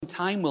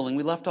time willing,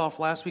 we left off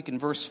last week in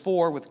verse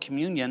 4 with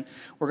communion.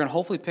 We're going to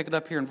hopefully pick it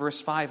up here in verse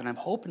 5, and I'm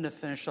hoping to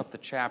finish up the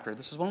chapter.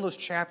 This is one of those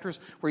chapters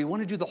where you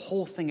want to do the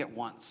whole thing at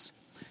once.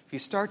 If you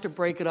start to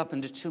break it up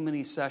into too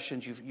many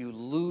sessions, you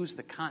lose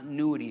the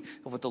continuity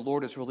of what the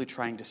Lord is really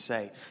trying to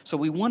say. So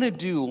we want to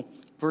do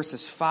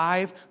verses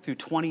 5 through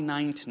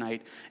 29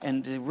 tonight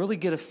and to really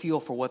get a feel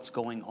for what's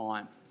going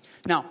on.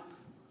 Now,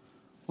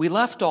 we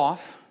left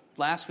off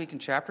last week in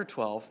chapter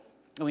 12,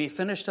 and we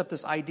finished up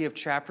this idea of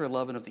chapter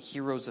 11 of the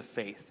heroes of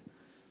faith.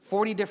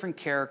 40 different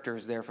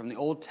characters there from the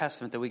Old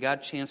Testament that we got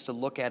a chance to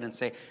look at and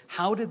say,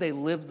 how did they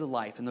live the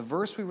life? And the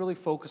verse we really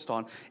focused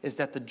on is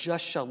that the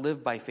just shall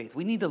live by faith.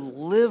 We need to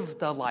live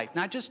the life,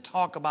 not just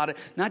talk about it,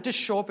 not just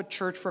show up at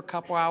church for a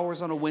couple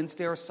hours on a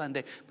Wednesday or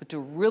Sunday, but to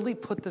really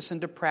put this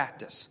into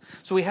practice.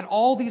 So we had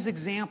all these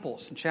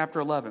examples in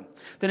chapter 11.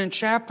 Then in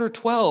chapter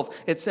 12,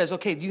 it says,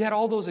 okay, you had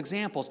all those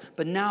examples,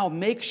 but now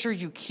make sure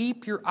you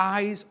keep your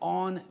eyes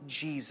on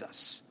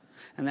Jesus.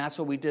 And that's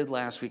what we did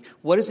last week.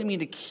 What does it mean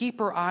to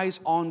keep our eyes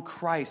on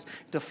Christ,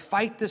 to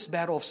fight this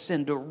battle of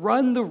sin, to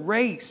run the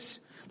race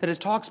that it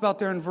talks about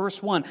there in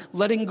verse 1,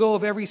 letting go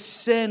of every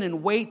sin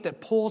and weight that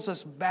pulls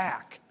us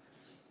back,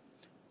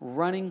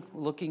 running,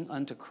 looking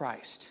unto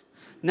Christ.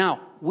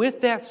 Now,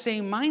 with that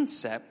same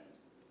mindset,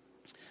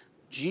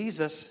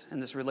 Jesus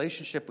and this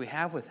relationship we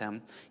have with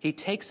him, he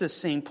takes this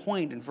same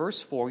point in verse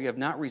 4, you have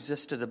not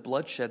resisted the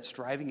bloodshed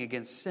striving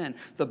against sin.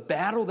 The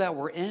battle that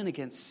we're in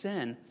against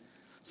sin,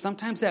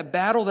 sometimes that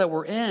battle that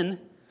we're in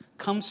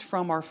comes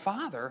from our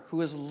Father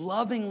who is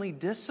lovingly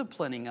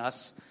disciplining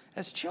us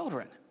as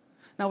children.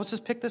 Now let's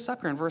just pick this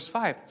up here in verse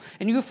 5.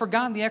 And you have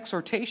forgotten the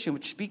exhortation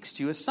which speaks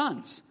to you as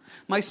sons.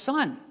 My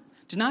son,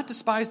 do not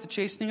despise the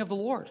chastening of the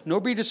Lord, nor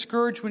be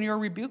discouraged when you are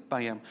rebuked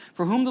by him.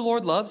 For whom the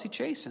Lord loves, he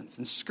chastens,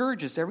 and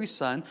scourges every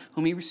son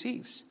whom he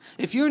receives.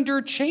 If you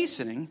endure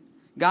chastening,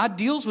 God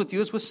deals with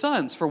you as with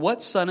sons. For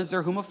what son is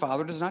there whom a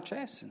father does not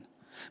chasten?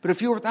 But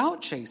if you are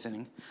without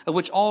chastening, of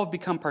which all have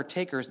become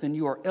partakers, then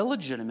you are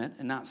illegitimate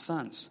and not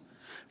sons.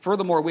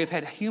 Furthermore, we have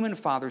had human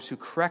fathers who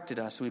corrected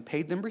us, and we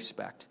paid them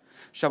respect.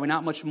 Shall we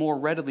not much more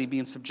readily be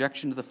in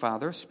subjection to the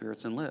Father of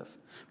spirits and live?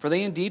 For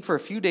they indeed for a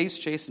few days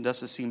chastened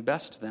us as seemed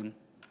best to them,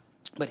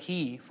 but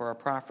he for our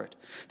profit,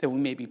 that we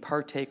may be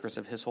partakers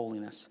of his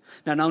holiness.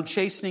 Now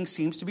chastening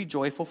seems to be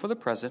joyful for the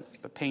present,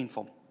 but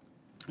painful.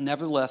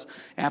 Nevertheless,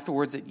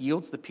 afterwards it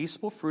yields the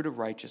peaceable fruit of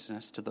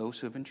righteousness to those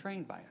who have been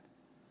trained by it.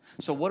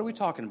 So what are we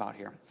talking about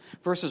here?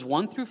 Verses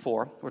 1 through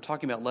 4, we're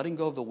talking about letting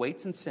go of the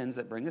weights and sins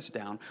that bring us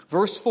down.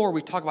 Verse 4,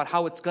 we talk about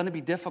how it's going to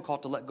be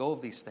difficult to let go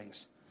of these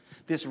things.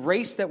 This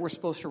race that we're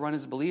supposed to run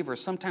as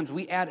believers, sometimes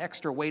we add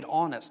extra weight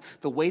on us.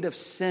 The weight of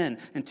sin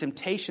and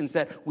temptations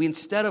that we,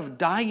 instead of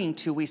dying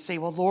to, we say,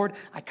 well, Lord,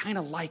 I kind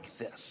of like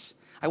this.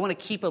 I want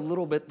to keep a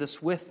little bit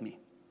this with me.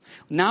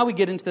 Now we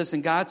get into this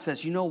and God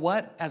says, you know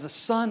what? As a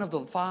son of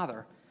the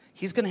Father,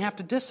 he's going to have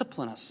to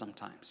discipline us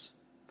sometimes.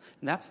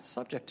 And that's the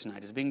subject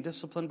tonight, is being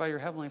disciplined by your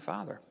Heavenly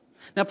Father.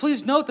 Now,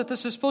 please note that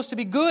this is supposed to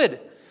be good.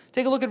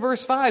 Take a look at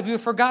verse 5. You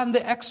have forgotten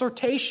the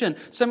exhortation.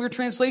 Some of your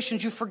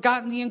translations, you've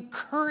forgotten the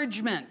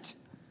encouragement.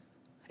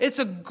 It's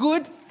a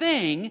good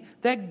thing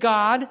that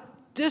God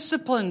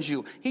disciplines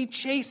you. He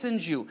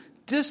chastens you,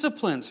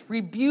 disciplines,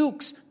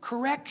 rebukes,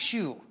 corrects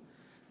you.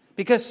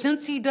 Because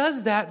since he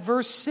does that,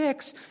 verse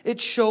 6, it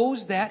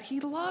shows that he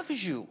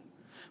loves you.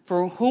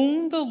 For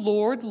whom the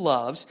Lord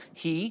loves,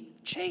 he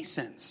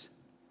chastens.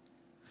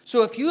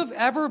 So if you have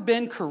ever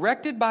been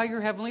corrected by your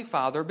Heavenly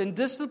Father, been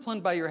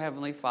disciplined by your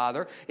Heavenly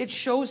Father, it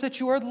shows that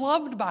you are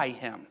loved by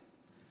him.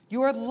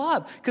 You are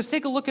loved. Because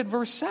take a look at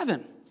verse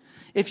 7.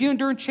 If you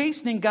endure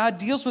chastening, God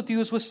deals with you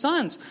as with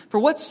sons.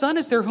 For what son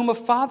is there whom a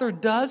father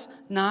does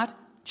not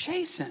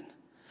chasten?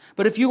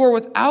 But if you are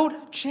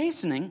without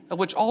chastening, of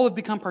which all have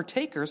become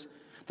partakers,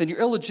 then you're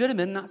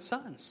illegitimate and not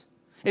sons.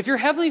 If your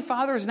Heavenly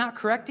Father is not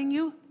correcting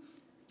you,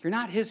 you're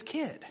not his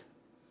kid.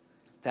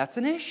 That's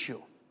an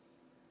issue.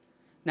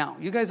 Now,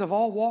 you guys have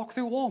all walked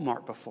through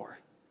Walmart before.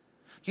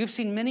 You've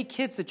seen many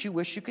kids that you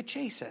wish you could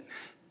chasten.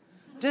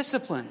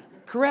 Discipline,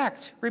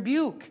 correct,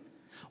 rebuke.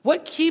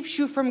 What keeps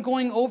you from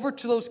going over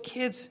to those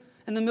kids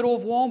in the middle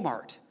of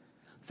Walmart?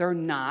 They're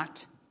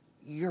not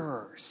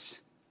yours.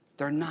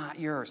 They're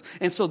not yours.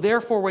 And so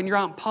therefore, when you're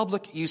out in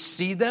public, you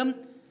see them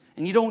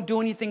and you don't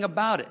do anything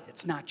about it.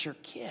 It's not your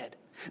kid.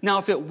 Now,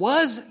 if it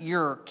was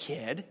your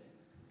kid,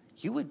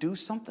 you would do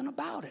something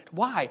about it.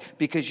 Why?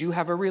 Because you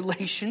have a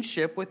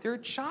relationship with your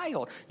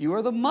child. You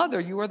are the mother.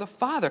 You are the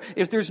father.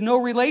 If there's no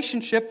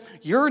relationship,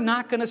 you're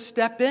not going to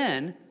step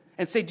in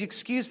and say,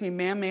 excuse me,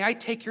 ma'am, may I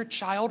take your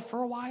child for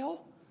a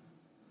while?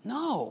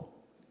 No.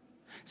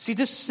 See,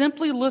 just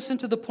simply listen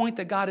to the point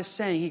that God is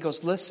saying. He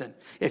goes, listen,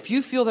 if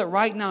you feel that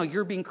right now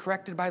you're being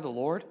corrected by the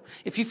Lord,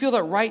 if you feel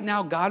that right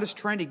now God is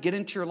trying to get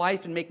into your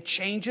life and make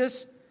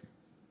changes,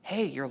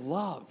 hey, you're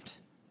loved.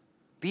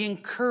 Be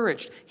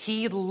encouraged.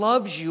 He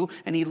loves you,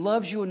 and he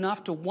loves you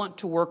enough to want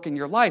to work in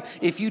your life.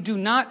 If you do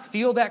not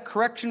feel that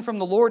correction from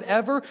the Lord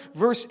ever,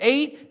 verse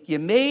 8, you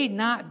may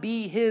not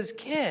be his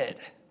kid.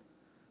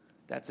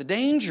 That's a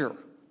danger.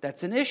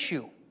 That's an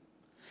issue.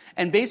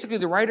 And basically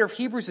the writer of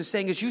Hebrews is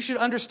saying is you should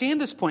understand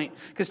this point.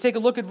 Because take a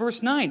look at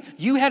verse 9.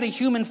 You had a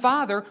human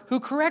father who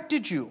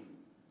corrected you.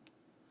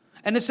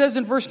 And it says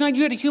in verse 9,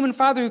 you had a human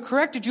father who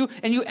corrected you,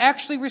 and you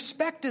actually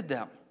respected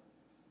them.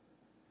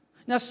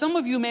 Now, some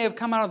of you may have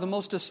come out of the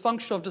most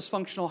dysfunctional of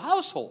dysfunctional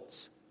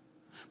households,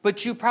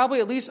 but you probably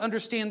at least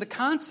understand the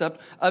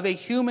concept of a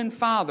human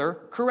father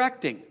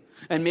correcting.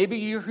 And maybe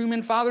your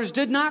human fathers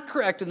did not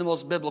correct in the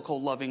most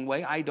biblical, loving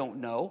way. I don't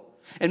know.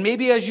 And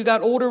maybe as you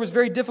got older, it was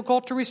very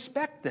difficult to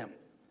respect them.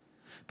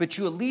 But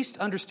you at least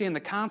understand the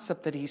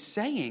concept that he's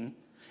saying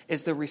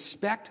is the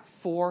respect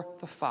for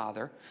the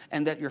Father,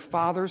 and that your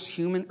fathers,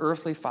 human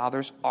earthly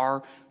fathers,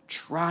 are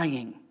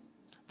trying.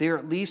 They're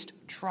at least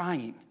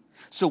trying.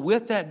 So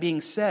with that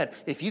being said,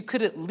 if you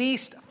could at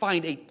least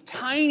find a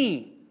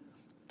tiny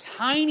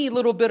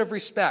little bit of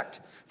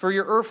respect for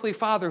your earthly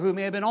father who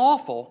may have been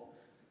awful,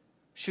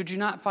 should you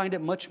not find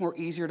it much more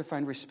easier to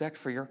find respect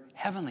for your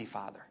heavenly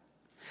Father?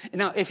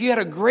 Now, if you had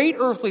a great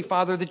earthly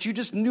father that you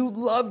just knew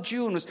loved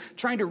you and was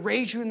trying to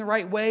raise you in the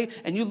right way,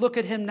 and you look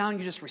at him now and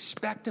you just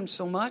respect him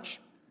so much,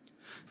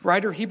 the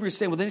writer of Hebrews is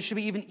saying, well, then it should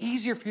be even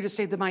easier for you to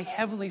say that my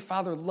heavenly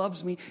Father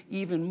loves me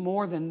even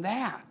more than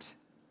that.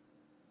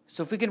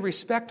 So if we can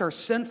respect our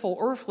sinful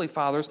earthly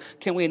fathers,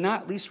 can we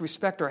not at least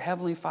respect our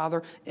heavenly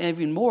Father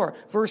even more?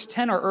 Verse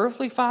 10, our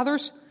earthly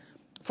fathers,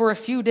 for a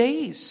few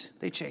days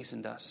they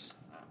chastened us.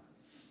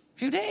 A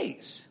few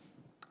days.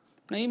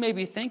 Now you may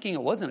be thinking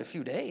it wasn't a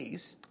few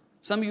days.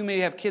 Some of you may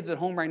have kids at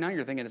home right now,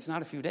 you're thinking it's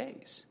not a few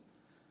days.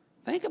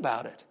 Think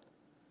about it.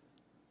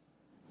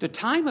 The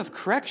time of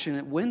correction,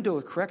 that window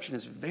of correction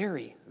is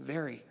very,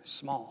 very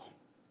small.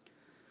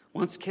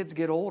 Once kids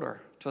get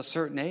older, to a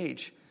certain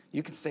age,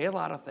 you can say a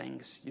lot of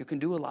things. You can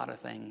do a lot of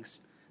things.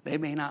 They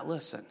may not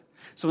listen.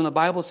 So when the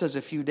Bible says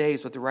a few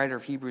days, what the writer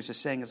of Hebrews is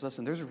saying is,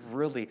 listen, there's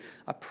really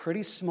a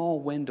pretty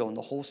small window in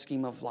the whole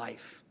scheme of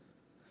life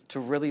to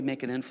really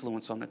make an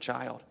influence on a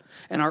child.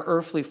 And our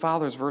earthly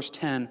fathers, verse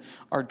 10,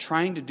 are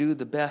trying to do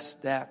the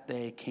best that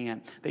they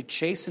can. They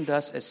chastened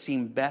us as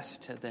seemed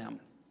best to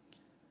them.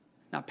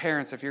 Now,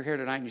 parents, if you're here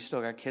tonight and you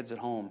still got kids at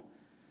home,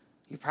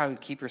 you probably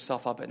keep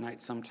yourself up at night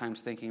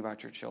sometimes thinking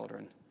about your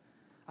children.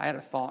 I had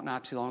a thought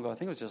not too long ago. I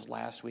think it was just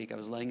last week. I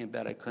was laying in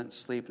bed. I couldn't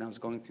sleep, and I was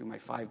going through my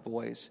 5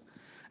 boys.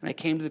 And I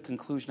came to the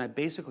conclusion I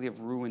basically have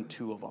ruined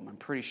 2 of them. I'm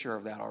pretty sure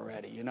of that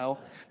already, you know?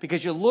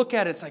 Because you look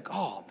at it, it's like,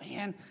 oh,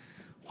 man,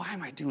 why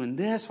am I doing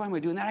this? Why am I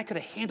doing that? I could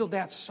have handled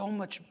that so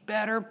much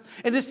better.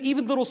 And this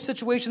even little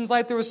situations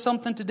like there was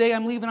something today.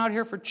 I'm leaving out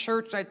here for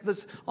church.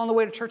 On the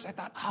way to church, I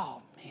thought,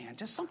 oh, man,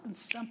 just something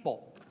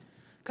simple.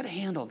 Could have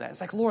handled that.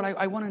 It's like, Lord,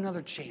 I want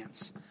another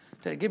chance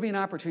to give me an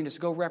opportunity to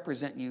go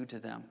represent you to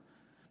them.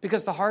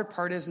 Because the hard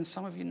part is, and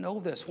some of you know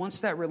this,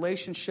 once that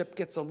relationship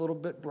gets a little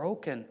bit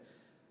broken,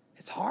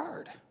 it's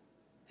hard.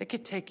 It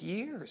could take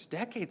years,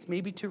 decades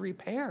maybe to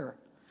repair.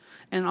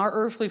 And our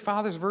earthly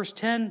fathers, verse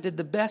 10, did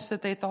the best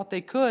that they thought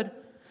they could.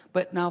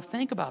 But now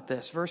think about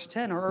this. Verse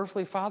 10, our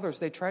earthly fathers,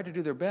 they tried to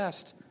do their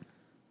best.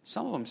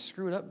 Some of them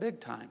screwed up big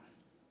time.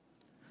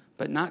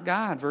 But not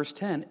God. Verse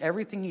 10,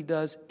 everything he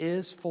does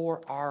is for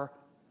our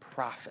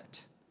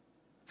profit.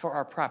 For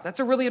our profit.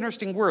 That's a really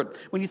interesting word.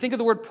 When you think of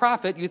the word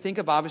profit, you think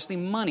of obviously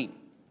money.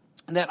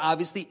 And that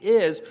obviously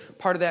is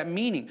part of that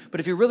meaning. But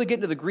if you really get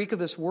into the Greek of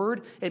this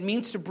word, it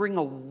means to bring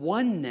a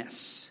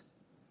oneness.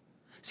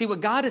 See,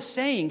 what God is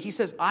saying, he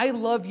says, I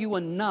love you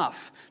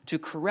enough to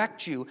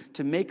correct you,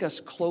 to make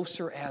us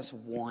closer as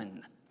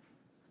one.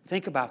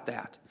 Think about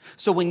that.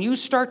 So when you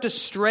start to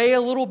stray a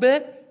little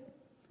bit,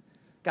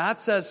 God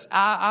says,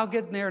 I'll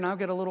get in there and I'll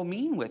get a little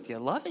mean with you,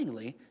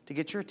 lovingly, to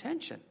get your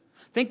attention.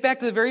 Think back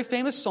to the very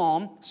famous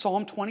Psalm,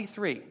 Psalm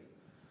 23.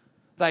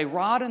 Thy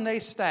rod and thy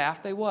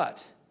staff, they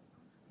what?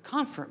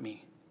 Comfort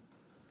me.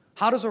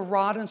 How does a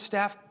rod and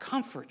staff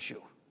comfort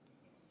you?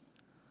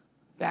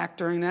 Back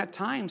during that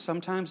time,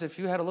 sometimes if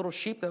you had a little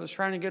sheep that was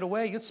trying to get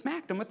away, you'd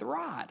smack them with the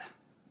rod.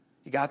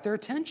 You got their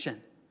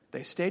attention.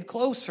 They stayed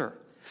closer.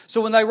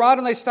 So when thy rod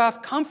and thy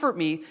staff comfort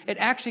me, it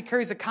actually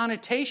carries a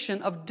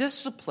connotation of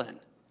discipline.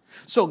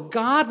 So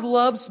God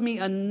loves me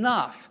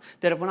enough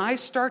that when I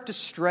start to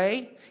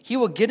stray, he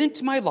will get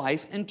into my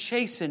life and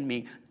chasten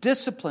me,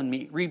 discipline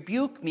me,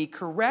 rebuke me,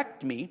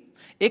 correct me.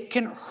 It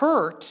can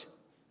hurt,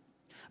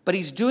 but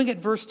he's doing it,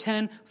 verse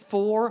 10,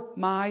 for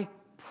my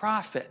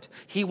profit.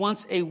 He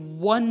wants a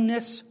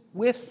oneness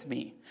with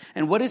me.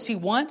 And what does he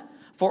want?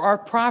 For our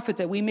profit,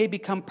 that we may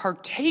become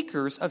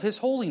partakers of his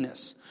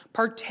holiness.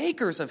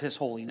 Partakers of his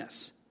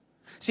holiness.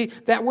 See,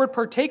 that word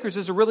partakers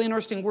is a really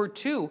interesting word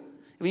too.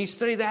 When you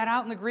study that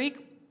out in the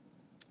Greek,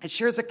 it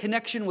shares a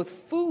connection with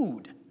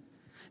food.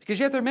 Because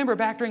you have to remember,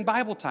 back during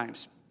Bible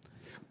times,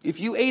 if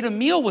you ate a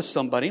meal with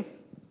somebody,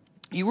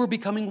 you were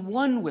becoming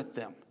one with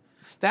them.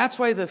 That's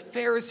why the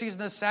Pharisees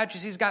and the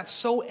Sadducees got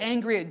so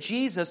angry at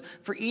Jesus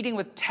for eating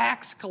with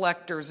tax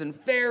collectors and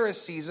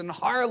Pharisees and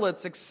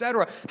harlots,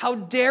 etc. How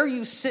dare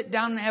you sit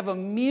down and have a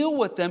meal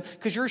with them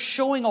because you're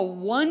showing a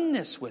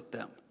oneness with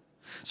them.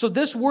 So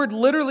this word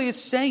literally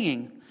is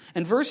saying,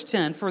 In verse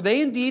 10, for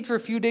they indeed for a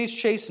few days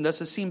chastened us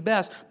as seemed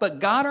best, but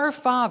God our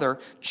Father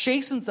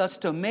chastens us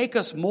to make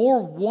us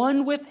more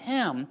one with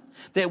Him,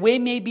 that we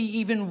may be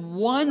even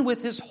one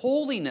with His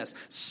holiness.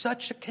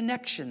 Such a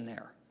connection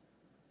there.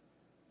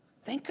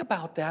 Think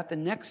about that the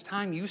next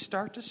time you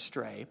start to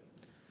stray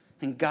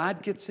and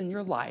God gets in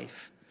your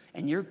life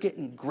and you're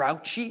getting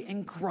grouchy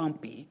and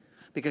grumpy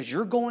because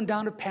you're going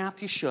down a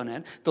path you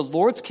shouldn't. The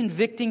Lord's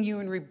convicting you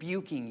and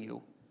rebuking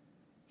you.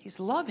 He's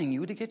loving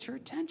you to get your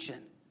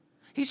attention.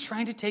 He's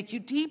trying to take you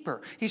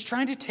deeper. He's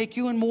trying to take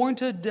you in more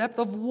into a depth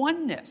of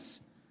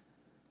oneness.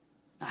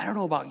 I don't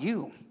know about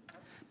you,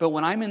 but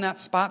when I'm in that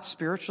spot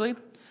spiritually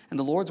and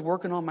the Lord's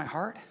working on my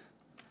heart,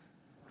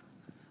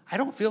 I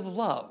don't feel the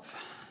love.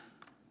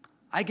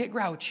 I get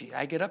grouchy.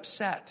 I get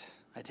upset.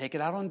 I take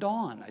it out on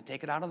Dawn. I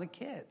take it out on the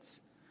kids.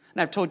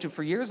 And I've told you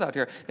for years out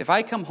here, if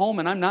I come home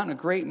and I'm not in a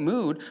great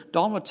mood,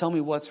 Dawn will tell me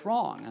what's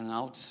wrong. And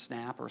I'll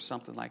snap or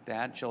something like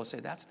that. And she'll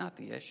say, that's not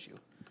the issue.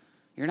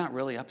 You're not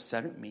really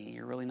upset at me.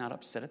 You're really not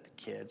upset at the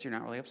kids. You're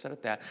not really upset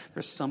at that.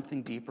 There's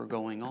something deeper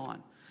going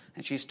on.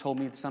 And she's told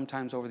me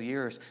sometimes over the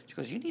years, she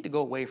goes, you need to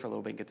go away for a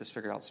little bit and get this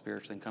figured out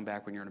spiritually and come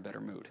back when you're in a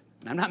better mood.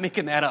 And I'm not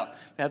making that up.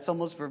 That's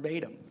almost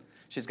verbatim.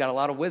 She's got a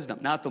lot of wisdom.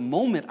 Now, at the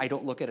moment, I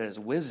don't look at it as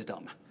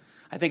wisdom.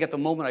 I think at the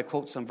moment I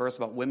quote some verse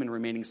about women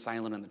remaining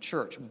silent in the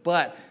church.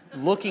 But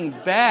looking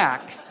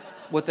back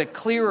with a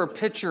clearer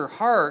picture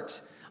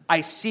heart,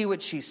 I see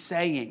what she's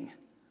saying.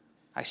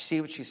 I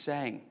see what she's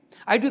saying.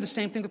 I do the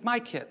same thing with my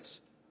kids.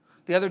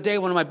 The other day,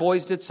 one of my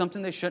boys did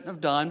something they shouldn't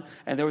have done,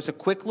 and there was a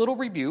quick little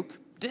rebuke.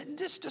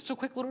 Just a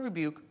quick little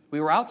rebuke. We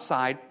were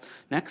outside.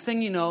 Next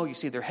thing you know, you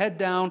see their head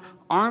down,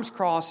 arms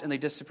crossed, and they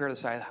disappear to the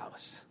side of the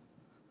house.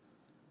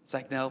 It's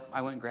like, no,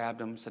 I went and grabbed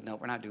them, said, no,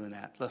 we're not doing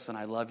that. Listen,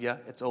 I love you.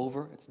 It's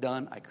over. It's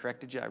done. I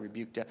corrected you. I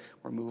rebuked you.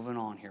 We're moving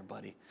on here,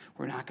 buddy.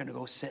 We're not going to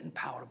go sit and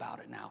pout about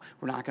it now.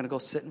 We're not going to go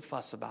sit and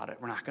fuss about it.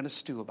 We're not going to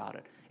stew about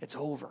it. It's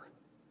over.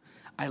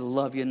 I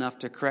love you enough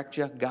to correct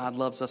you. God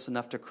loves us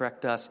enough to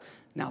correct us.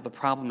 Now the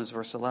problem is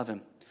verse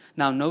 11.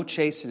 Now no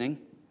chastening,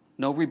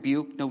 no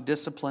rebuke, no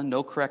discipline,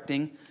 no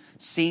correcting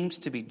seems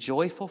to be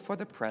joyful for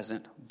the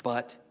present,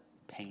 but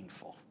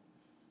painful.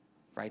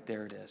 Right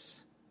there it is.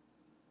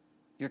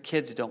 Your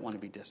kids don't want to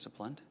be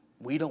disciplined.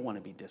 We don't want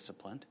to be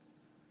disciplined.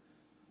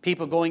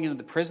 People going into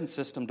the prison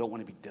system don't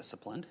want to be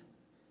disciplined.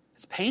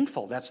 It's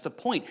painful. That's the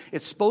point.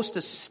 It's supposed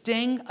to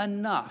sting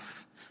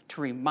enough to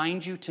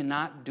remind you to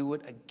not do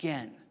it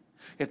again.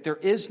 If there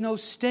is no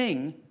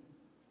sting,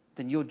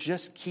 then you'll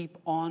just keep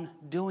on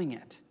doing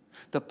it.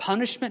 The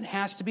punishment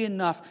has to be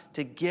enough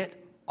to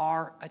get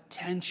our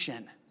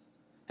attention.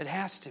 It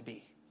has to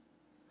be.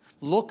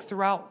 Look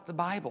throughout the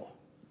Bible.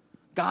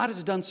 God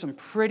has done some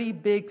pretty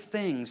big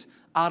things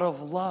out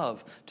of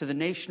love to the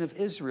nation of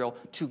Israel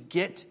to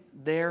get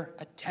their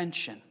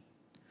attention.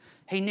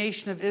 Hey,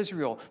 nation of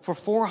Israel, for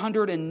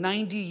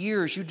 490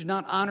 years you did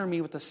not honor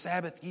me with the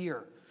Sabbath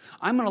year.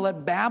 I'm going to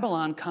let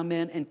Babylon come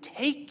in and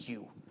take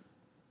you,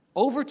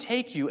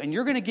 overtake you, and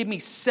you're going to give me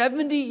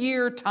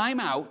 70-year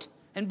timeout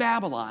in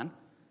Babylon.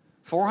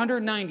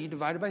 490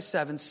 divided by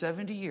 7,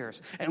 70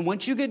 years. And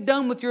once you get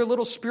done with your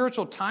little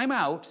spiritual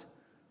timeout,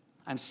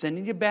 I'm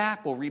sending you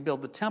back. We'll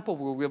rebuild the temple.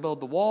 We'll rebuild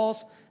the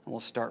walls. And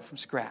we'll start from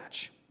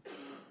scratch.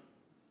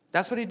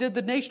 That's what he did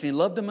to the nation. He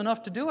loved them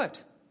enough to do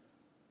it.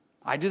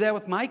 I do that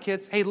with my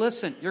kids. Hey,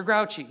 listen, you're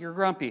grouchy. You're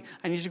grumpy.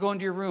 I need you to go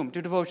into your room.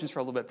 Do devotions for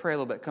a little bit. Pray a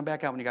little bit. Come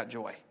back out when you got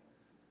joy.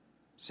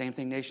 Same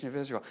thing, nation of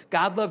Israel.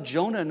 God loved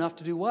Jonah enough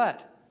to do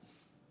what?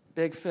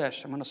 Big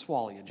fish. I'm going to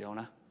swallow you,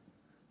 Jonah.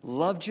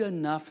 Loved you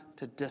enough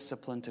to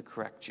discipline, to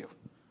correct you.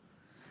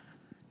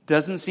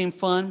 Doesn't seem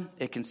fun.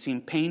 It can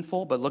seem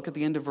painful. But look at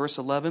the end of verse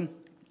 11.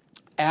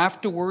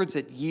 Afterwards,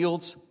 it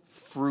yields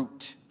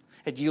fruit.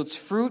 It yields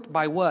fruit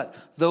by what?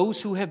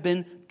 Those who have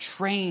been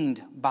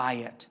trained by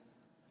it.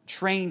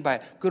 Trained by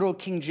it. Good old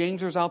King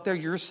James is out there.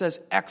 Yours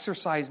says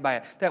exercised by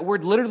it. That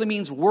word literally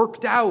means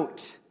worked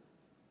out.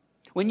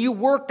 When you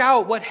work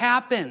out, what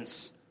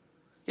happens?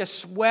 You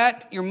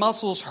sweat, your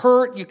muscles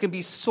hurt, you can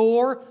be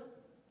sore,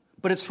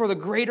 but it's for the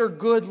greater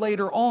good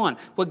later on.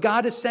 What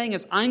God is saying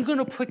is, I'm going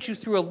to put you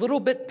through a little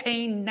bit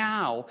pain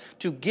now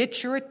to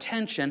get your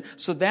attention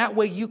so that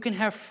way you can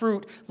have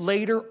fruit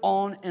later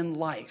on in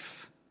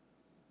life.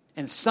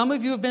 And some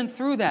of you have been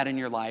through that in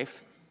your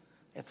life.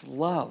 It's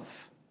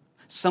love.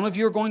 Some of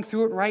you are going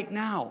through it right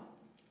now.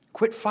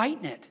 Quit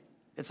fighting it.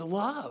 It's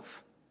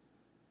love.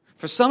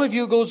 For some of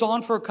you, it goes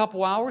on for a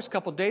couple hours,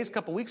 couple days,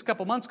 couple weeks,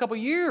 couple months, couple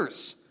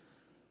years.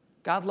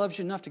 God loves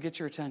you enough to get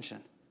your attention.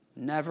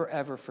 Never,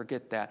 ever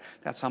forget that.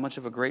 That's how much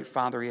of a great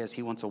Father He is.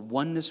 He wants a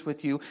oneness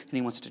with you, and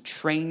He wants to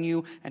train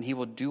you, and He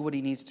will do what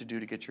He needs to do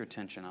to get your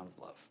attention out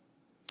of love.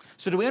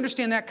 So do we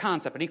understand that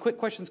concept? Any quick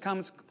questions,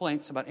 comments,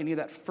 complaints about any of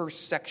that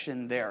first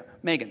section there?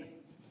 Megan.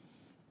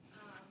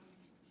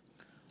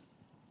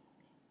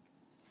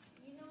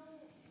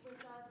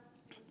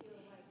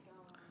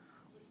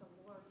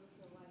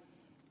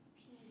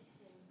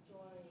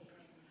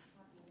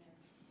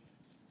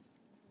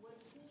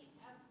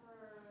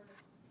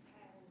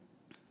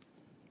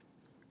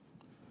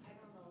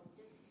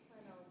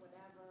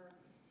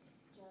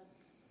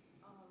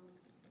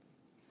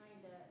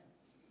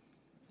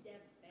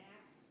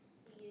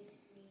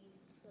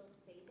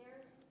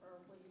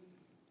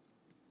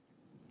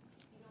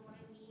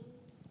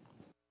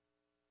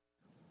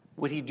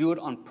 Would he do it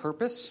on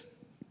purpose? Is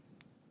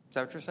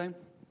that what you're saying?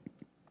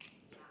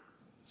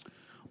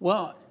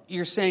 Well,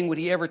 you're saying, would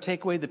he ever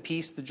take away the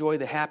peace, the joy,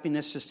 the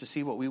happiness just to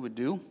see what we would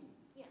do?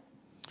 Yeah.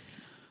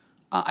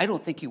 I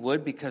don't think he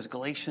would, because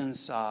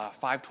Galatians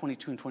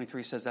 5:22 and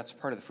 23 says that's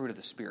part of the fruit of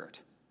the Spirit.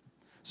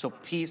 So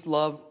peace,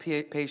 love,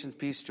 patience,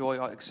 peace,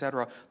 joy,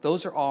 etc.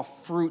 Those are all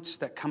fruits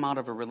that come out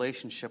of a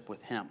relationship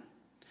with him.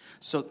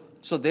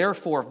 So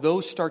therefore, if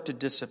those start to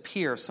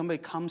disappear, somebody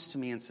comes to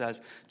me and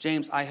says,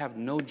 James, I have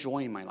no joy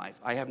in my life.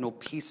 I have no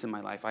peace in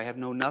my life. I have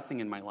no nothing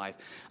in my life.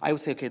 I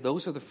would say, okay,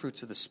 those are the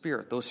fruits of the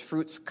Spirit. Those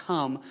fruits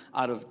come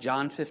out of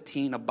John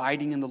 15,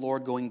 abiding in the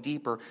Lord, going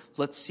deeper.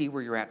 Let's see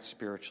where you're at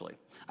spiritually.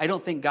 I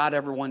don't think God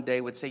ever one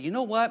day would say, you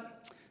know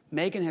what?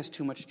 Megan has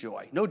too much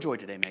joy. No joy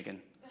today,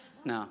 Megan.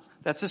 No.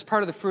 That's just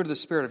part of the fruit of the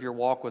Spirit of your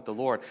walk with the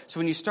Lord. So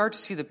when you start to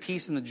see the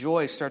peace and the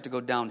joy start to go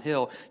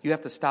downhill, you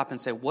have to stop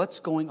and say, what's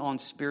going on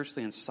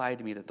spiritually inside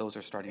of me that those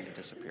are starting to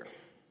disappear?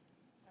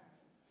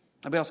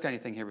 Anybody else got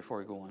anything here before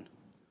we go on?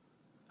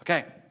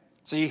 Okay,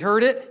 so you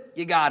heard it,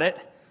 you got it.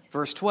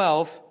 Verse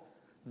 12,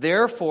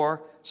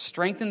 therefore,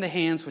 strengthen the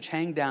hands which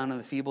hang down and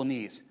the feeble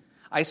knees.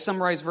 I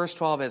summarize verse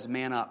 12 as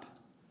man up.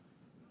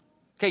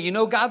 Okay, you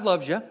know God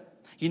loves you.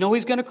 You know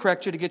he's going to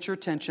correct you to get your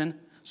attention.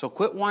 So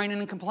quit whining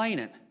and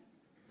complaining.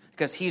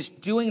 Because he's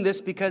doing this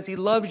because he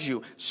loves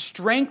you.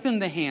 Strengthen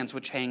the hands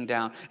which hang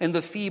down and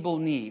the feeble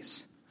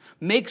knees.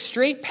 Make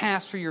straight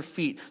paths for your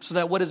feet, so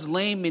that what is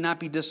lame may not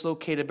be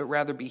dislocated, but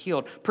rather be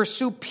healed.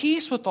 Pursue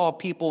peace with all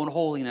people and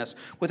holiness,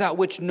 without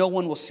which no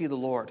one will see the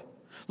Lord.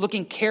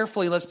 Looking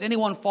carefully, lest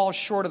anyone fall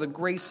short of the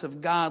grace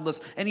of God,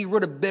 lest any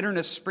root of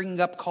bitterness springing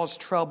up cause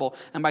trouble,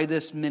 and by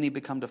this many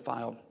become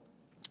defiled.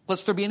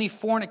 Lest there be any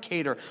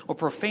fornicator or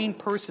profane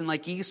person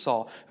like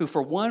Esau, who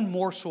for one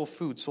morsel of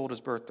food sold his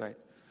birthright.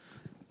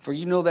 For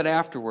you know that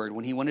afterward,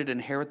 when he wanted to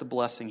inherit the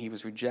blessing, he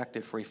was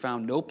rejected, for he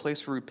found no place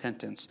for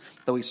repentance,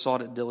 though he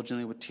sought it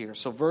diligently with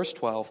tears. So verse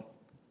 12,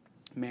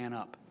 man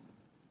up.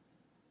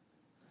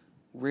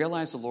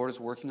 Realize the Lord is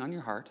working on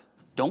your heart.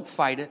 Don't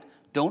fight it.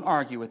 Don't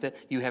argue with it.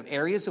 You have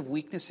areas of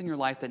weakness in your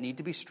life that need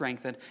to be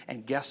strengthened,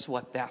 and guess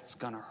what? That's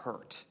going to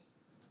hurt.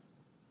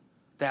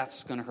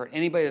 That's going to hurt.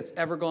 Anybody that's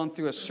ever gone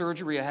through a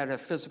surgery or had a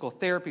physical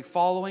therapy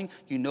following,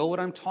 you know what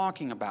I'm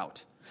talking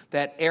about.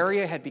 That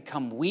area had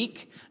become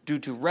weak due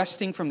to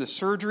resting from the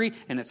surgery,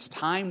 and it's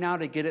time now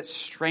to get it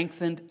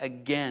strengthened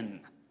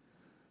again.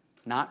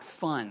 Not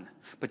fun,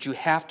 but you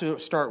have to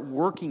start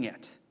working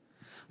it.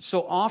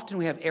 So often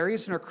we have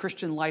areas in our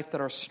Christian life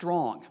that are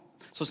strong.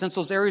 So since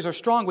those areas are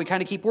strong, we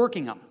kind of keep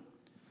working them.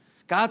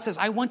 God says,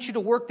 I want you to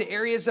work the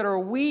areas that are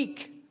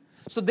weak.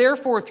 So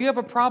therefore, if you have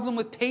a problem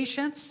with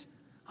patience,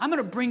 I'm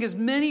going to bring as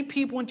many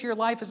people into your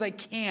life as I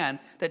can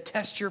that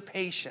test your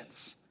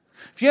patience.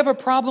 If you have a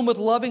problem with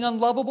loving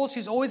unlovables,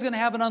 he's always going to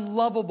have an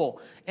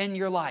unlovable in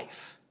your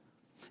life.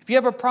 If you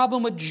have a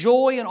problem with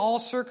joy in all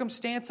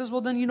circumstances,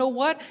 well then you know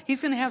what?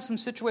 He's going to have some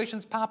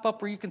situations pop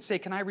up where you can say,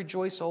 can I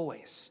rejoice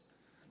always?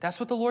 That's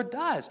what the Lord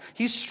does.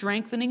 He's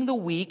strengthening the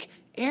weak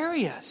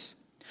areas.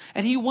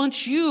 And he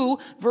wants you,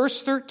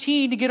 verse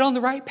 13, to get on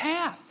the right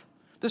path,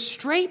 the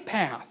straight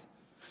path,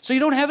 so you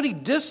don't have any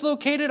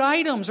dislocated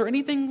items or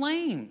anything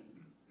lame.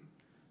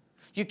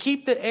 You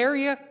keep the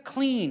area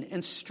clean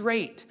and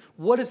straight.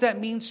 What does that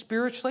mean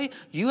spiritually?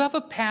 You have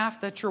a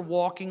path that you're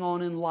walking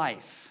on in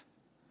life.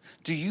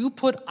 Do you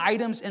put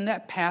items in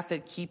that path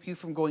that keep you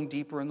from going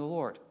deeper in the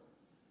Lord?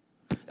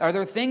 Are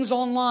there things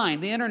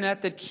online, the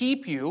internet, that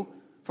keep you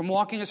from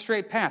walking a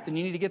straight path? And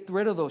you need to get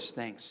rid of those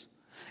things.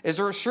 Is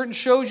there certain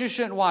shows you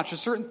shouldn't watch?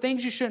 Is there certain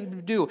things you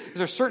shouldn't do? Is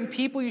there certain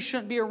people you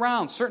shouldn't be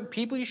around? Certain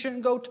people you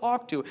shouldn't go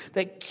talk to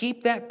that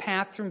keep that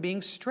path from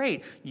being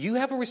straight? You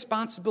have a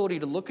responsibility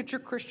to look at your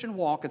Christian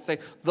walk and say,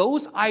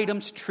 those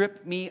items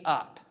trip me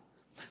up.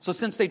 So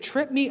since they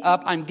trip me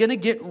up, I'm going to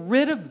get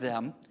rid of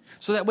them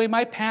so that way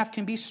my path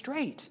can be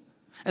straight.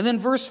 And then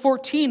verse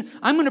 14,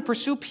 I'm going to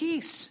pursue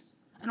peace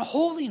and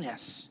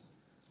holiness.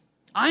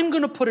 I'm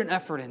going to put an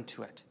effort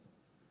into it.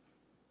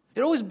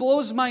 It always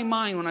blows my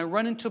mind when I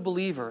run into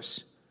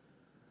believers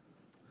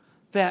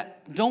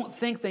that don't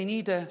think they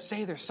need to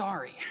say they're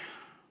sorry.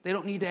 They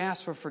don't need to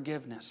ask for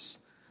forgiveness.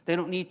 They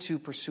don't need to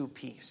pursue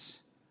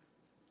peace.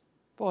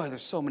 Boy,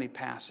 there's so many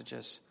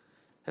passages.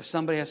 If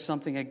somebody has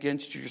something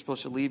against you, you're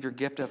supposed to leave your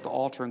gift at the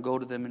altar and go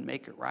to them and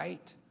make it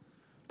right.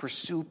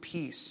 Pursue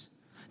peace.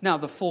 Now,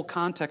 the full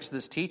context of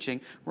this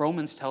teaching,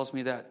 Romans tells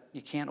me that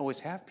you can't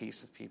always have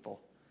peace with people.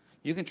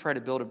 You can try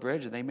to build a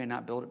bridge and they may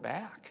not build it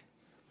back.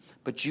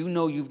 But you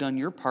know you've done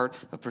your part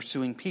of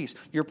pursuing peace.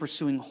 You're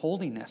pursuing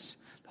holiness.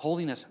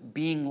 Holiness,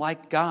 being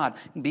like God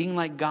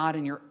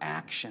in your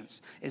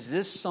actions. Is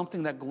this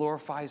something that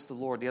glorifies the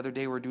Lord? The other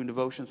day we were doing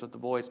devotions with the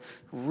boys.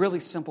 Really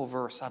simple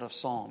verse out of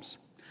Psalms.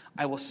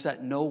 I will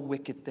set no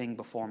wicked thing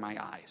before my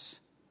eyes.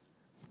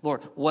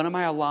 Lord, what am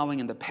I allowing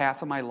in the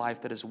path of my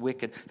life that is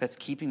wicked, that's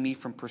keeping me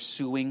from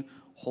pursuing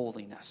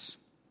holiness?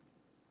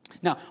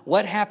 Now,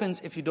 what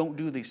happens if you don't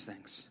do these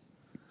things?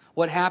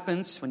 What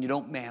happens when you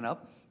don't man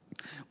up?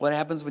 What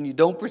happens when you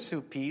don't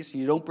pursue peace,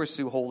 you don't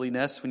pursue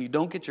holiness, when you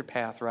don't get your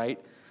path right?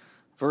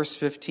 Verse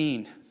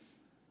 15,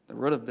 The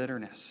root of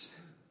bitterness.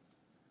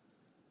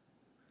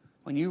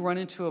 When you run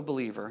into a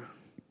believer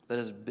that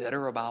is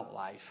bitter about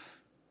life,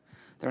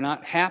 they're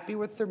not happy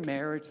with their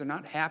marriage, they're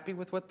not happy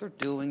with what they're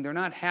doing, they're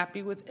not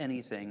happy with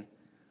anything,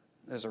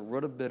 there's a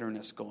root of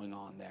bitterness going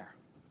on there.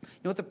 You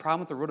know what the problem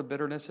with the root of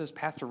bitterness is?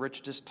 Pastor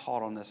Rich just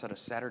taught on this at a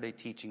Saturday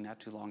teaching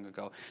not too long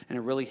ago, and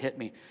it really hit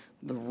me.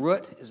 The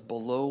root is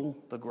below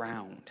the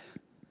ground.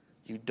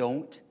 You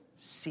don't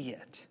see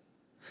it.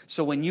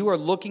 So when you are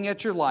looking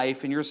at your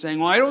life and you're saying,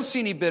 well, I don't see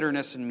any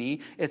bitterness in me,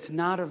 it's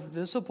not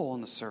visible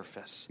on the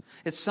surface.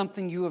 It's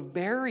something you have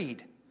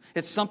buried.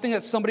 It's something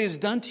that somebody has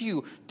done to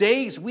you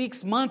days,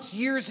 weeks, months,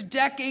 years,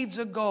 decades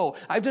ago.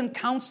 I've done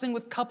counseling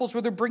with couples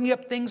where they're bringing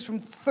up things from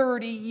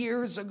 30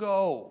 years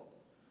ago.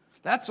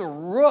 That's a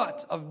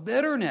root of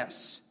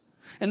bitterness.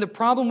 And the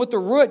problem with the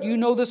root, you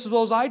know this as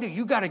well as I do.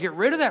 You got to get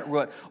rid of that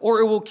root, or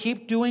it will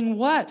keep doing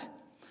what?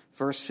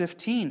 Verse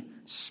 15,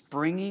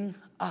 springing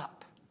up.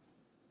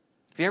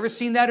 Have you ever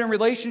seen that in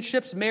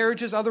relationships,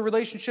 marriages, other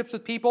relationships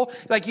with people?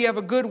 Like you have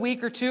a good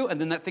week or two, and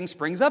then that thing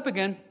springs up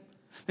again.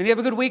 Then you have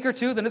a good week or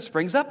two, then it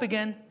springs up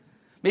again.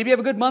 Maybe you have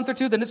a good month or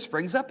two, then it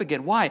springs up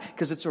again. Why?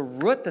 Because it's a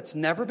root that's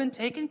never been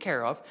taken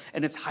care of,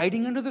 and it's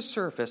hiding under the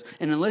surface.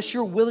 And unless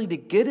you're willing to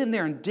get in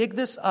there and dig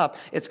this up,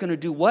 it's going to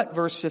do what?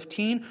 Verse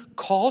 15,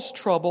 cause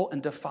trouble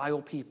and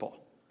defile people.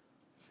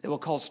 It will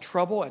cause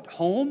trouble at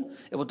home.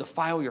 It will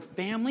defile your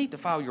family,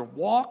 defile your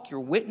walk, your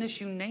witness,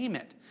 you name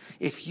it.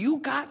 If you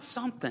got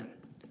something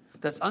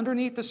that's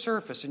underneath the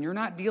surface and you're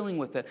not dealing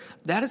with it,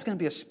 that is going to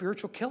be a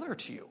spiritual killer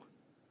to you.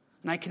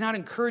 And I cannot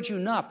encourage you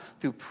enough,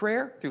 through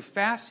prayer, through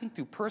fasting,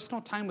 through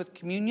personal time with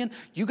communion,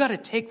 you got to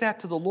take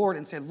that to the Lord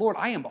and say, Lord,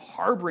 I am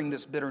harboring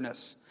this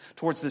bitterness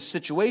towards this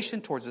situation,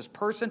 towards this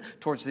person,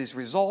 towards these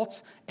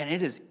results, and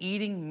it is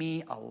eating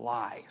me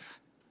alive.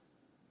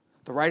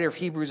 The writer of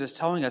Hebrews is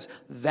telling us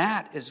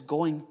that is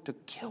going to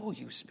kill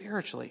you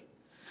spiritually.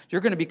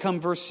 You're going to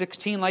become, verse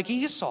 16, like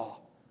Esau,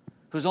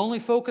 who's only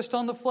focused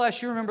on the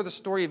flesh. You remember the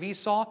story of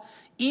Esau?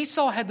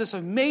 Esau had this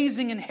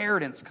amazing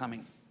inheritance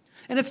coming.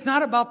 And it's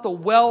not about the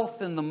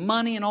wealth and the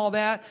money and all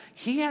that.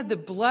 He had the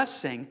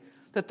blessing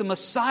that the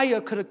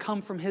Messiah could have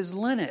come from his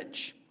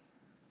lineage.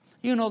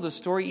 You know the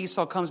story.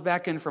 Esau comes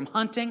back in from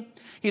hunting.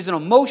 He's an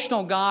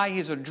emotional guy.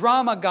 He's a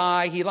drama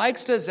guy. He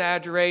likes to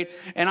exaggerate.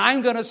 And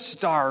I'm going to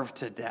starve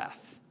to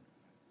death.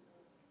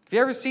 Have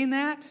you ever seen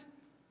that?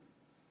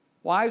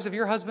 Wives, have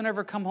your husband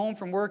ever come home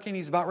from work and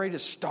he's about ready to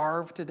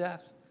starve to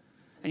death?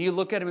 And you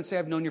look at him and say,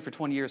 I've known you for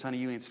 20 years, honey.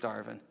 You ain't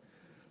starving.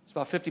 It's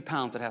about 50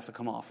 pounds that has to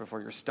come off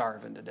before you're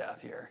starving to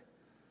death here.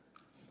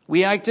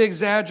 We like to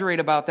exaggerate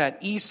about that.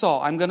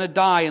 Esau, I'm going to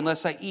die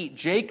unless I eat.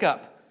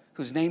 Jacob,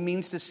 whose name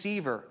means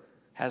deceiver,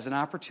 has an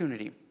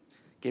opportunity.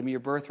 Give me your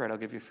birthright, I'll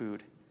give you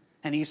food.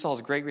 And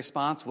Esau's great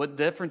response, what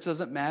difference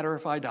does it matter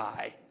if I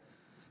die?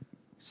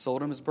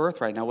 Sold him his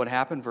birthright. Now what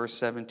happened? Verse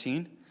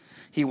 17.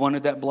 He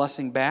wanted that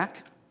blessing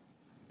back,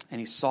 and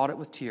he sought it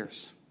with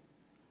tears.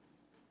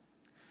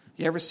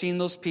 You ever seen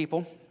those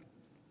people?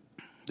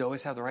 They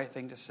always have the right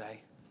thing to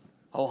say.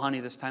 Oh, honey,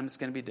 this time it's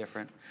going to be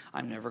different.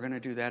 I'm never going to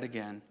do that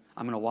again.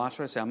 I'm going to watch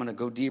what I say. I'm going to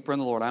go deeper in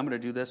the Lord. I'm going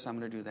to do this. I'm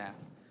going to do that.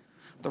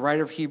 The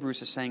writer of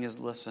Hebrews is saying is,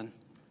 listen,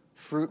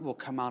 fruit will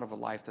come out of a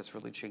life that's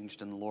really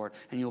changed in the Lord,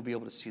 and you'll be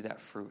able to see that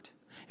fruit.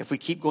 If we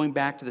keep going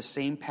back to the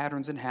same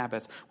patterns and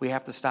habits, we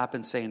have to stop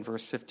and say in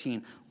verse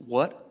 15,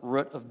 what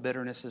root of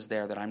bitterness is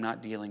there that I'm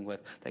not dealing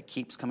with that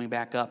keeps coming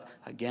back up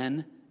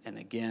again and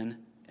again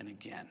and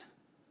again?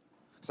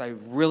 Because I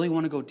really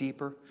want to go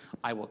deeper,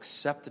 I will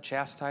accept the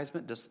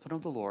chastisement, discipline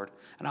of the Lord,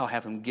 and I'll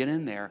have him get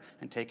in there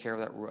and take care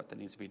of that root that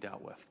needs to be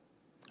dealt with.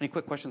 Any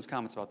quick questions,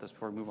 comments about this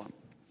before we move on?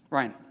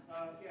 Ryan? Yeah, I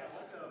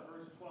like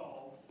verse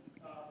 12.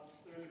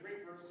 There's a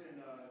great verse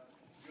in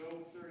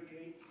Job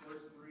 38,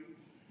 verse 3.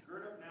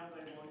 Gird up now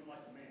thy loins like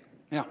a man.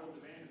 Yeah. I will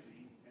demand of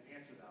thee, and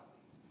answer thou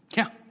me.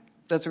 Yeah,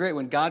 that's great.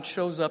 When God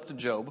shows up to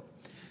Job,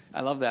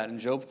 I love that. In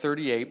Job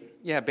 38,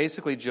 yeah,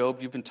 basically, Job,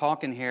 you've been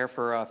talking here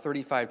for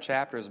 35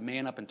 chapters.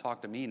 Man up and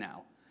talk to me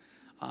now.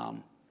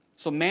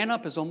 So man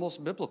up is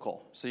almost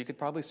biblical. So you could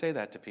probably say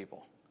that to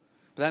people.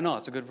 But no,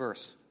 it's a good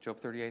verse. Job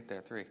 38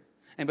 there, 3.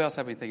 Anybody else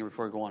have anything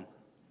before we go on?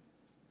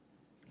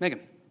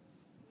 Megan.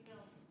 You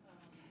know,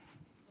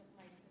 with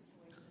my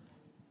situation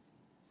and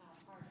how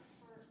hard at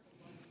first it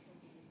was for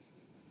me to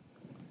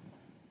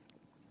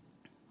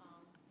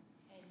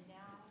and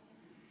now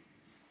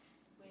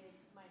with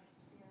my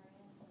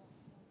experience and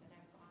everything that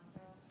I've gone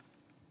through,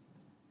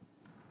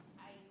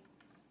 I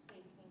say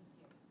thank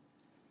you.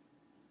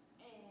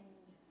 And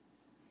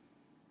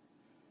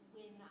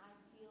when I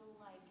feel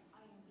like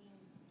I'm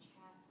being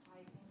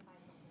chastised by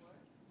the Lord,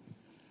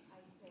 I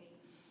say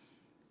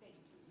thank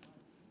you,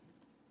 Lord.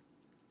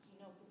 You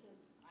know,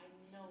 because I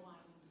know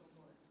I'm the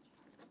Lord's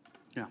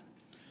child.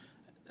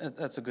 Yeah.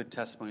 That's a good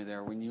testimony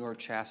there. When you are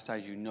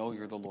chastised, you know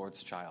you're the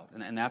Lord's child.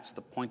 And that's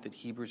the point that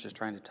Hebrews is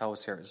trying to tell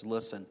us here is,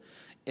 listen,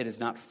 it is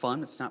not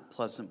fun, it's not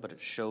pleasant, but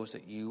it shows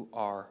that you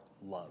are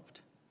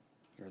loved.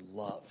 You're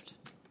loved.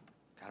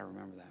 Got to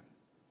remember that.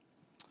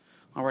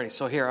 Alrighty,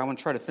 so here, I want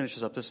to try to finish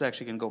this up. This is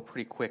actually going to go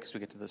pretty quick as we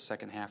get to the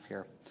second half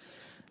here.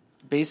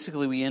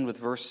 basically we end with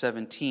verse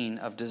 17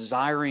 of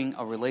desiring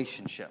a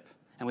relationship.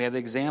 And we have the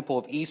example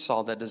of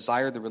Esau that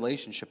desired the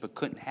relationship but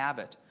couldn't have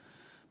it.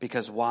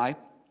 Because why?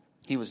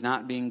 He was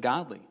not being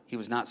godly. He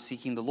was not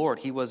seeking the Lord.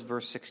 He was,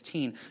 verse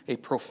 16, a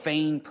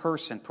profane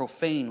person.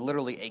 Profane,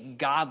 literally a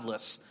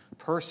godless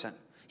person.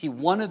 He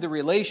wanted the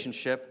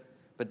relationship,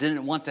 but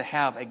didn't want to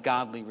have a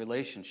godly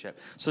relationship.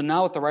 So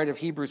now what the writer of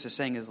Hebrews is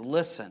saying is,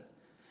 listen,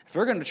 if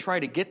you're going to try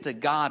to get to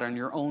God on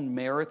your own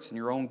merits and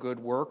your own good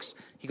works,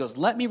 he goes,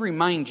 let me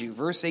remind you,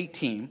 verse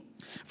 18,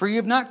 for you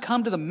have not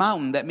come to the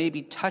mountain that may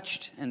be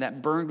touched and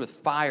that burned with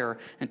fire,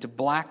 and to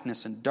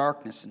blackness and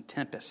darkness and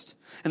tempest,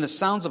 and the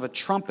sounds of a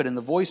trumpet and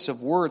the voice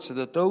of words, so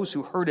that those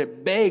who heard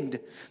it begged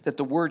that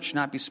the word should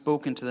not be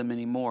spoken to them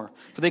anymore.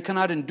 For they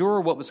cannot endure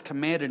what was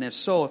commanded, and if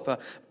so,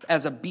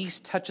 as a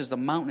beast touches the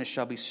mountain, it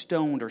shall be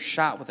stoned or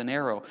shot with an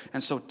arrow.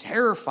 And so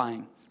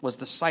terrifying was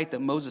the sight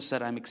that Moses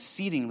said, I'm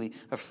exceedingly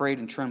afraid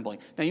and trembling.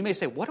 Now you may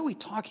say, what are we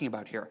talking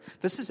about here?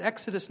 This is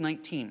Exodus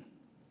 19.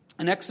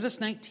 In Exodus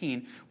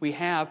 19, we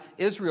have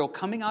Israel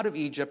coming out of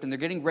Egypt, and they're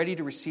getting ready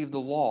to receive the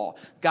law.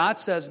 God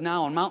says,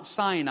 now on Mount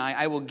Sinai,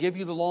 I will give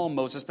you the law,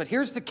 Moses. But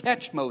here's the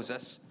catch,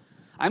 Moses.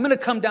 I'm going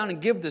to come down and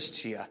give this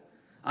to you.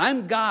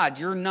 I'm God,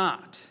 you're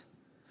not.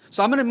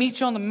 So I'm going to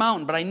meet you on the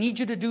mountain, but I need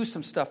you to do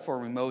some stuff for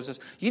me, Moses.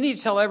 You need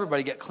to tell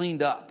everybody, get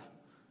cleaned up.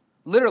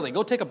 Literally,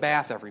 go take a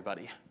bath,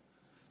 everybody.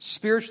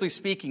 Spiritually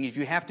speaking, if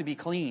you have to be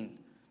clean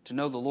to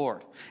know the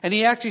Lord. And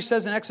he actually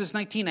says in Exodus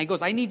 19, he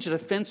goes, I need you to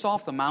fence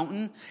off the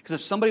mountain, because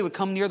if somebody would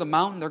come near the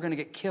mountain, they're going to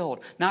get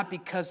killed. Not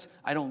because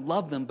I don't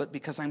love them, but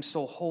because I'm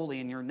so holy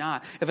and you're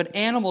not. If an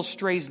animal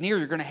strays near,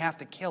 you're going to have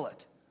to kill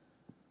it.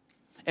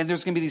 And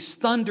there's going to be these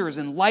thunders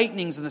and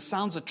lightnings and the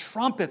sounds of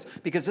trumpets,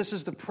 because this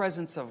is the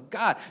presence of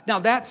God. Now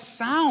that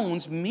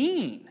sounds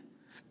mean.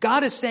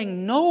 God is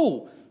saying,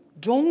 no,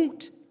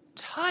 don't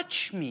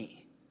touch me.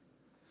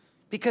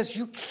 Because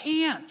you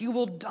can't. You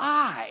will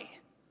die.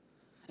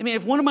 I mean,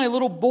 if one of my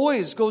little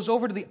boys goes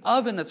over to the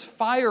oven that's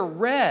fire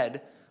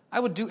red, I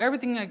would do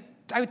everything.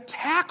 I would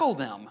tackle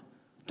them.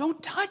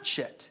 Don't touch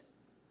it.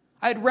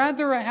 I'd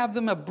rather have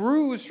them a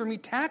bruise for me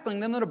tackling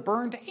them than a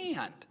burned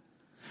hand.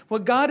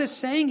 What God is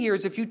saying here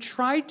is if you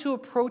try to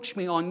approach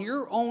me on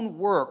your own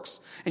works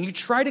and you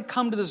try to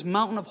come to this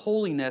mountain of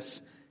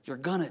holiness, you're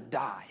going to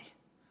die.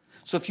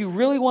 So if you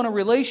really want a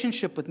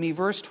relationship with me,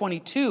 verse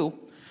 22,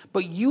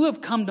 but you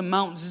have come to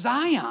Mount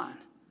Zion,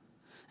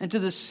 and to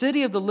the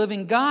city of the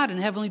living God in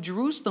heavenly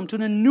Jerusalem, to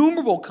an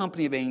innumerable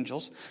company of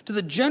angels, to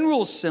the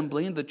general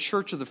assembly and the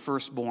church of the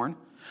firstborn,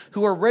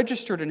 who are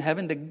registered in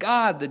heaven, to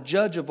God, the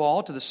judge of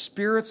all, to the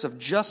spirits of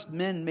just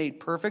men made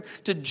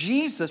perfect, to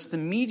Jesus, the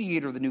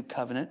mediator of the new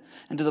covenant,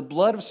 and to the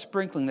blood of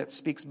sprinkling that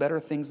speaks better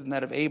things than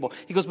that of Abel.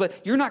 He goes,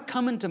 but you're not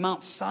coming to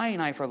Mount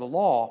Sinai for the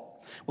law.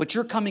 What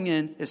you're coming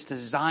in is to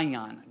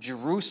Zion,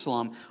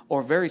 Jerusalem,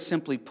 or very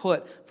simply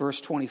put, verse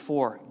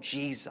 24,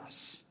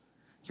 Jesus.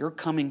 You're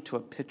coming to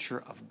a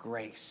picture of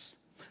grace,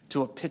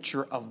 to a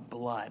picture of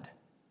blood.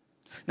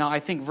 Now, I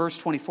think verse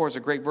 24 is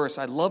a great verse.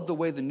 I love the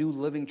way the New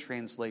Living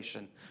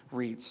Translation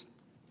reads.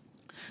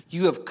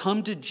 You have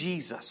come to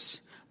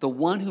Jesus, the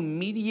one who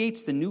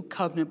mediates the new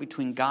covenant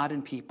between God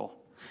and people,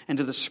 and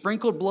to the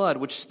sprinkled blood,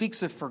 which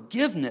speaks of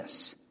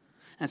forgiveness,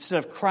 instead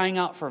of crying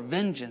out for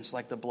vengeance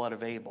like the blood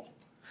of Abel.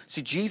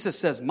 See, Jesus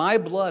says, my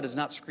blood is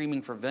not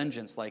screaming for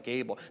vengeance like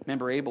Abel.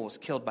 Remember, Abel was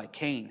killed by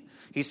Cain.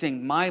 He's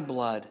saying, my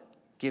blood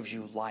gives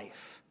you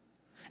life.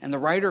 And the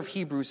writer of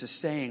Hebrews is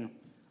saying,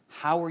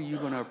 how are you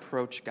going to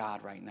approach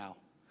God right now?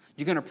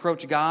 You're going to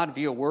approach God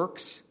via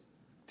works,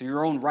 through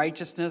your own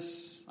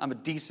righteousness. I'm a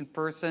decent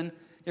person.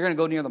 You're going to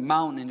go near the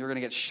mountain and you're going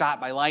to get shot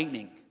by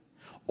lightning.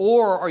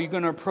 Or are you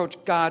going to approach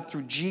God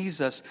through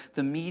Jesus,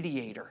 the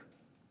mediator?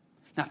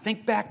 Now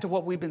think back to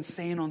what we've been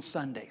saying on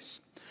Sundays.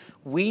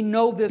 We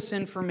know this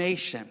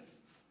information.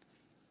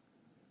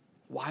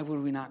 Why would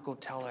we not go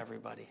tell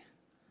everybody?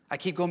 I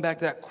keep going back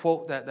to that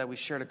quote that we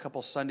shared a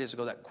couple Sundays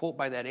ago, that quote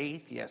by that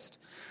atheist.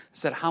 It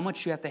said, how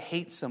much you have to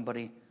hate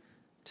somebody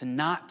to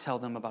not tell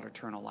them about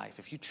eternal life.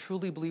 If you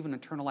truly believe in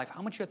eternal life,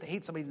 how much you have to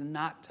hate somebody to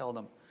not tell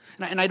them.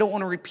 And I don't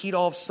want to repeat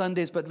all of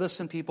Sundays, but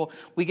listen, people,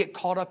 we get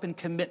caught up in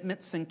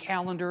commitments and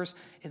calendars.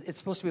 It's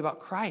supposed to be about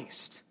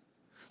Christ.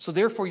 So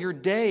therefore, your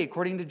day,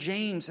 according to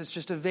James, is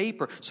just a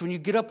vapor. So when you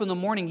get up in the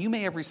morning, you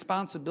may have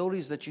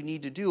responsibilities that you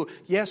need to do.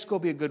 Yes, go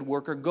be a good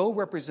worker. Go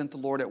represent the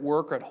Lord at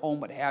work or at home,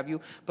 what have you.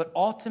 But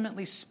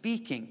ultimately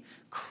speaking,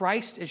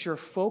 Christ is your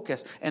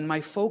focus. And my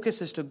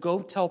focus is to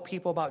go tell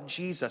people about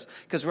Jesus.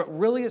 Because what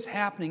really is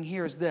happening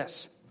here is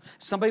this.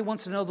 If somebody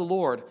wants to know the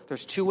Lord,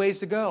 there's two ways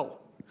to go.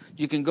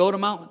 You can go to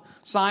Mount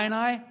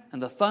Sinai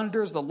and the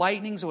thunders, the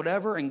lightnings,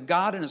 whatever, and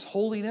God in His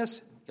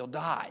holiness, you'll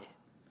die.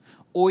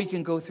 Or you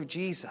can go through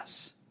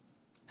Jesus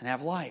and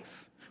have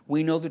life.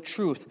 We know the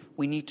truth.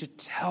 We need to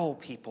tell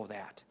people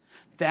that.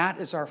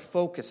 That is our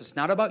focus. It's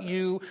not about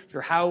you,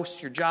 your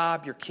house, your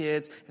job, your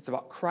kids. It's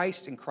about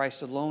Christ and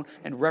Christ alone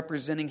and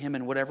representing Him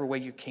in whatever way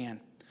you can.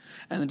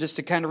 And then just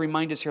to kind of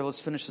remind us here, let's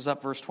finish this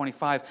up, verse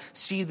 25.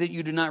 See that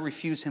you do not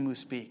refuse Him who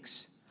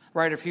speaks. The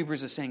writer of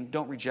Hebrews is saying,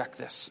 don't reject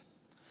this.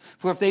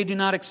 For if they do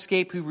not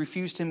escape who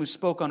refused him who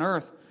spoke on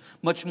earth,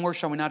 much more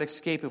shall we not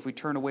escape if we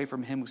turn away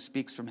from him who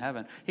speaks from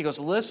heaven. He goes,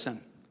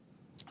 listen.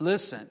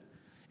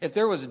 If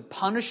there was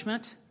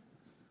punishment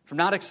for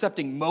not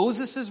accepting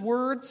Moses'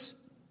 words,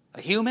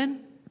 a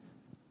human,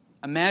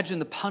 imagine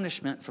the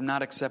punishment from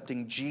not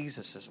accepting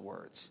Jesus'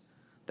 words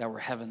that were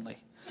heavenly.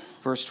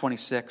 Verse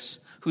 26,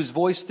 whose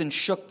voice then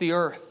shook the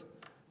earth.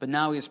 But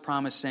now he has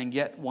promised, saying,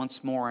 yet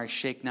once more I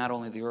shake not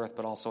only the earth,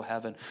 but also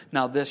heaven.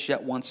 Now this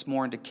yet once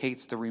more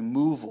indicates the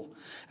removal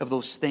of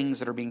those things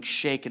that are being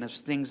shaken, of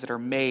things that are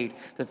made,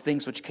 the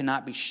things which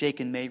cannot be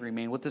shaken may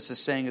remain. What this is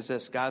saying is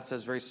this. God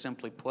says very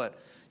simply put,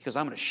 he goes,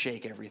 I'm going to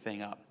shake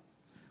everything up.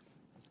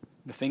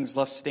 The things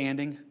left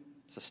standing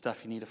is the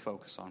stuff you need to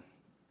focus on.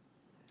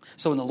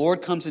 So when the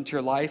Lord comes into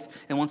your life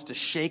and wants to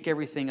shake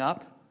everything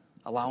up,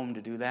 allow him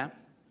to do that.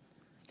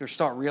 You'll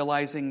start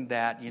realizing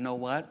that, you know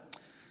what?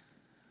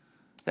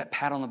 That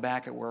pat on the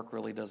back at work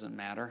really doesn't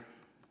matter.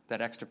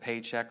 That extra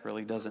paycheck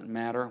really doesn't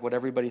matter. What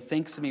everybody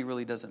thinks of me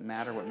really doesn't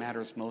matter. What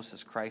matters most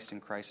is Christ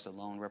and Christ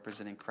alone,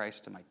 representing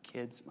Christ to my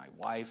kids, my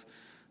wife,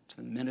 to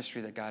the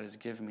ministry that God has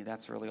given me.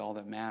 That's really all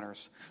that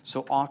matters.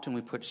 So often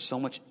we put so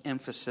much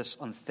emphasis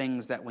on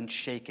things that when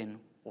shaken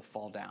will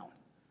fall down.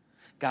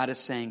 God is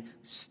saying,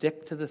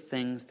 stick to the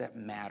things that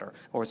matter.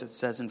 Or as it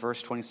says in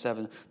verse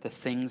 27, the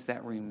things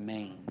that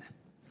remain.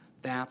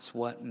 That's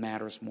what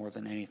matters more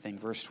than anything.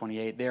 Verse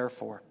 28,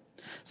 therefore,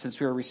 since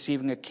we are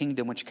receiving a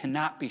kingdom which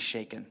cannot be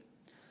shaken,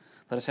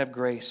 let us have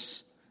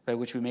grace by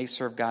which we may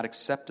serve God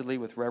acceptably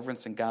with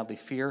reverence and godly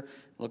fear.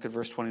 Look at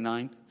verse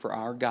 29. For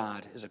our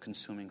God is a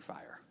consuming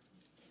fire.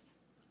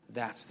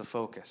 That's the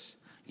focus.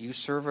 You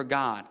serve a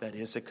God that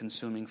is a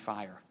consuming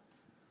fire.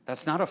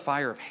 That's not a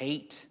fire of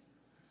hate.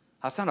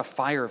 That's not a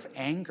fire of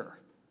anger.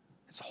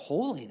 It's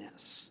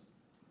holiness.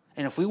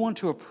 And if we want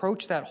to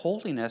approach that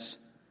holiness,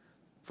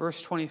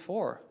 verse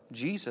 24,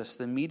 Jesus,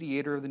 the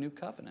mediator of the new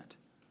covenant.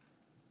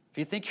 If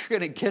you think you're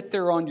going to get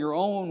there on your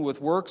own with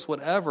works,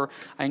 whatever,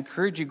 I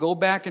encourage you, go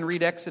back and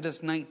read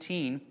Exodus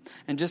 19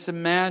 and just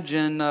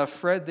imagine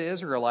Fred the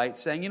Israelite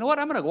saying, you know what,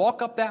 I'm going to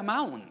walk up that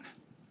mountain.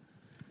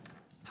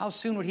 How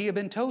soon would he have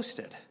been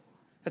toasted?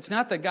 It's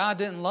not that God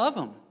didn't love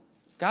him.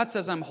 God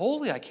says, I'm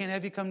holy, I can't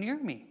have you come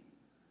near me.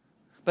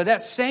 But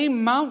that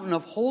same mountain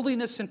of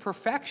holiness and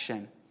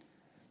perfection,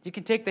 you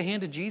can take the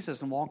hand of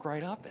Jesus and walk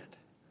right up it.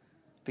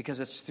 Because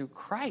it's through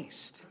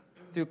Christ.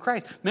 Through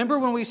Christ. Remember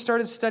when we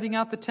started studying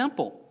out the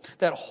temple?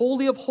 That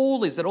holy of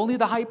holies that only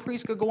the high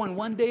priest could go in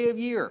one day of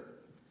year.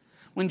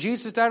 When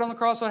Jesus died on the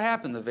cross, what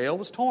happened? The veil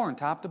was torn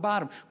top to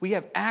bottom. We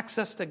have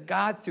access to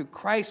God through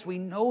Christ. We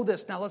know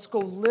this. Now let's go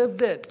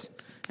live it.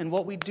 And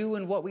what we do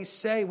and what we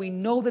say, we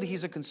know that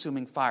he's a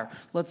consuming fire.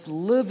 Let's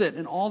live it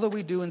in all that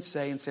we do and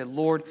say,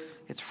 Lord,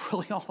 it's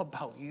really all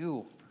about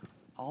you.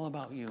 All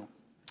about you.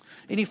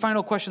 Any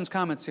final questions,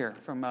 comments here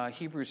from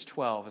Hebrews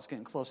 12? It's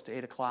getting close to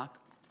 8 o'clock.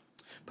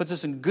 Puts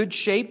us in good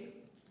shape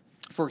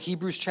for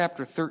Hebrews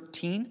chapter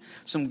 13.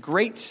 Some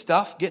great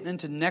stuff getting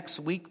into next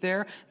week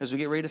there as we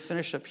get ready to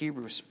finish up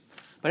Hebrews.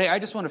 But hey, I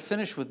just want to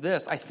finish with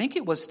this. I think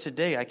it was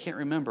today. I can't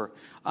remember.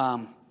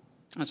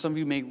 And some of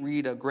you may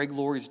read Greg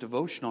Laurie's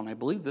devotional, and I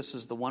believe this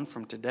is the one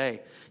from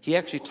today. He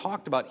actually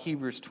talked about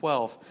Hebrews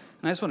 12.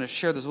 And I just want to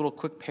share this little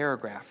quick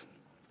paragraph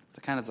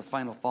to kind of as a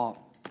final thought.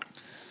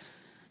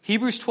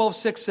 Hebrews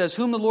 12:6 says,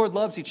 whom the Lord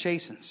loves, he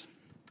chastens.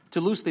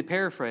 To loosely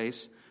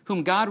paraphrase,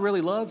 whom God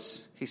really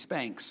loves, he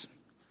spanks.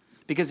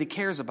 Because he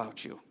cares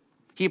about you.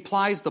 He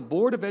applies the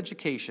board of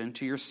education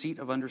to your seat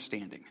of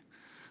understanding.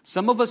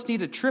 Some of us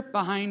need a trip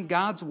behind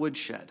God's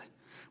woodshed.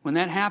 When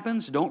that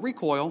happens, don't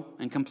recoil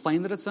and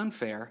complain that it's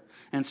unfair.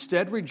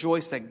 Instead,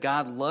 rejoice that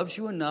God loves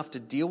you enough to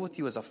deal with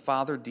you as a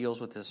father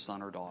deals with his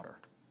son or daughter.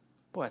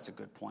 Boy, that's a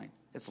good point.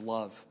 It's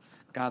love.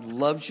 God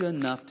loves you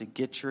enough to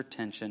get your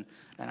attention,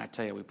 and I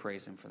tell you, we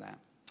praise him for that.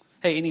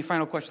 Hey, any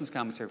final questions,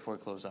 comments here before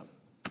we close up?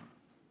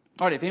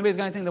 All right, if anybody's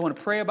got anything they want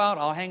to pray about,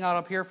 I'll hang out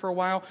up here for a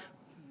while.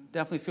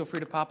 Definitely feel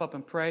free to pop up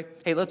and pray.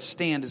 Hey, let's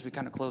stand as we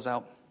kind of close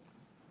out.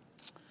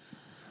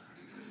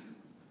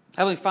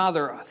 Heavenly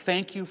Father,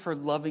 thank you for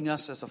loving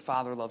us as a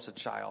father loves a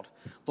child.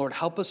 Lord,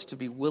 help us to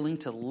be willing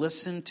to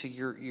listen to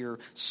your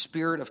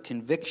spirit of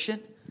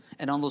conviction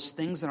and on those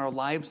things in our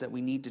lives that we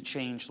need to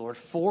change, Lord,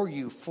 for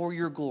you, for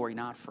your glory,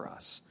 not for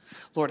us.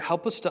 Lord,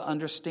 help us to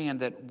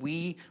understand that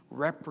we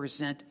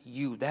represent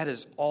you. That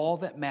is all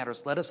that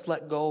matters. Let us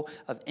let go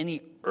of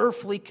any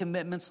earthly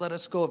commitments. Let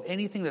us go of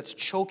anything that's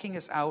choking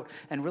us out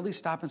and really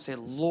stop and say,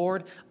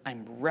 Lord,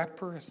 I'm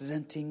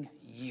representing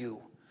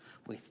you.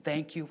 We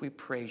thank you, we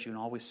praise you, and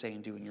all we say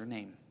and do in your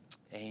name.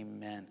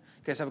 Amen.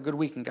 You guys have a good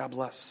week, and God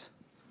bless.